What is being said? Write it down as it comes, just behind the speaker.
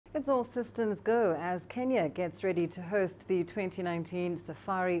It's all systems go as Kenya gets ready to host the 2019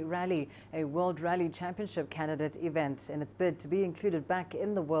 Safari Rally, a World Rally Championship candidate event in its bid to be included back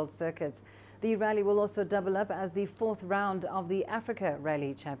in the World Circuit. The rally will also double up as the fourth round of the Africa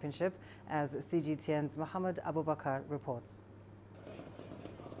Rally Championship, as CGTN's Mohamed Abubakar reports.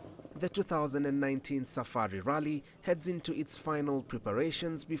 The 2019 Safari Rally heads into its final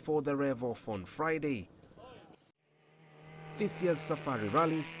preparations before the rev-off on Friday. This year's Safari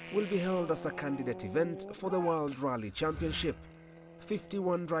Rally will be held as a candidate event for the World Rally Championship.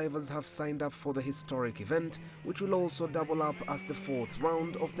 51 drivers have signed up for the historic event, which will also double up as the fourth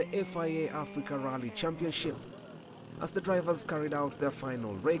round of the FIA Africa Rally Championship. As the drivers carried out their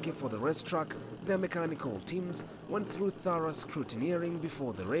final recce for the racetrack, their mechanical teams went through thorough scrutineering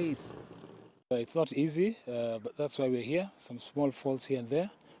before the race. It's not easy, but that's why we're here. Some small faults here and there.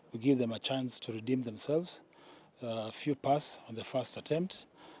 We give them a chance to redeem themselves. A few pass on the first attempt,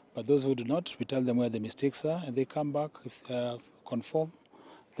 but those who do not, we tell them where the mistakes are and they come back. If they conform,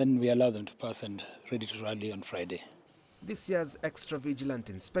 then we allow them to pass and ready to rally on Friday. This year's extra vigilant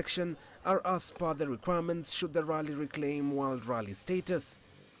inspection are as per the requirements should the rally reclaim World Rally status.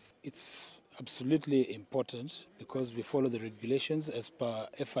 It's absolutely important because we follow the regulations as per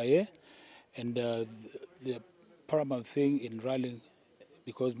FIA, and the paramount thing in rallying,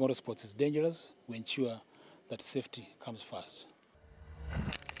 because motorsports is dangerous, we ensure that safety comes first.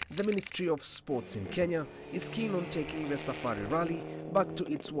 The Ministry of Sports in Kenya is keen on taking the Safari Rally back to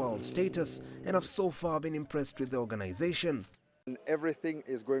its world status and have so far been impressed with the organization. Everything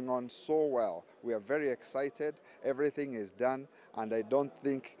is going on so well. We are very excited. Everything is done, and I don't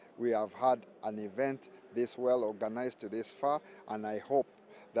think we have had an event this well organized to this far, and I hope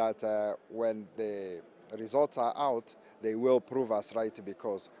that when the results are out, they will prove us right,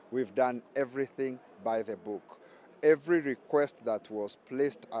 because we've done everything by the book. Every request that was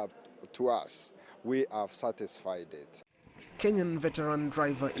placed up to us, we have satisfied it. Kenyan veteran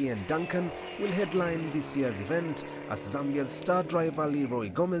driver Ian Duncan will headline this year's event, as Zambia's star driver Leroy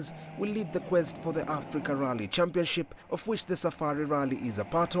Gomez will lead the quest for the Africa Rally Championship, of which the Safari Rally is a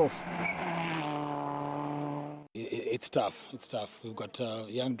part of. It's tough, it's tough. We've got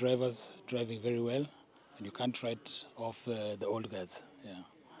young drivers driving very well, and you can't write off the old guys. Yeah.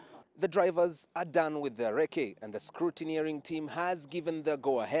 The drivers are done with their recce and the scrutineering team has given the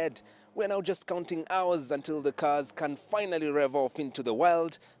go-ahead. We're now just counting hours until the cars can finally rev off into the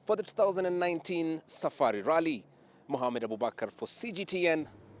wild for the 2019 Safari Rally. Mohamed Abubakar for CGTN,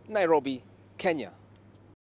 Nairobi, Kenya.